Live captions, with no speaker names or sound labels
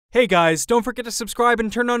Hey guys, don't forget to subscribe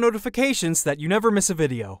and turn on notifications so that you never miss a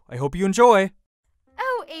video. I hope you enjoy.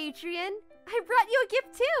 Oh, Adrien, I brought you a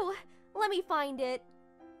gift too. Let me find it.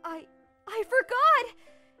 I forgot.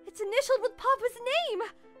 It's initialed with Papa's name.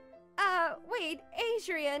 Wait,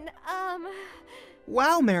 Adrien,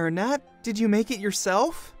 Wow, Marinette, did you make it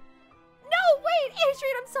yourself? No, wait,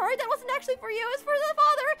 Adrien, I'm sorry, that wasn't actually for you, it was for the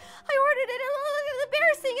father. I ordered it, it was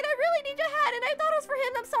embarrassing, and I really need your hat, and I thought it was for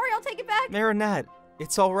him. I'm sorry, I'll take it back. Marinette,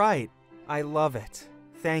 it's all right. I love it.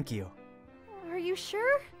 Thank you. Are you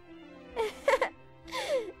sure?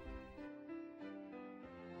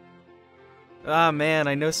 Ah man,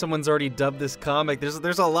 I know someone's already dubbed this comic.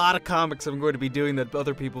 There's a lot of comics I'm going to be doing that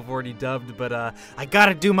other people have already dubbed, but I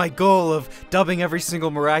gotta do my goal of dubbing every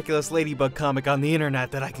single Miraculous Ladybug comic on the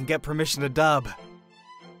internet that I can get permission to dub.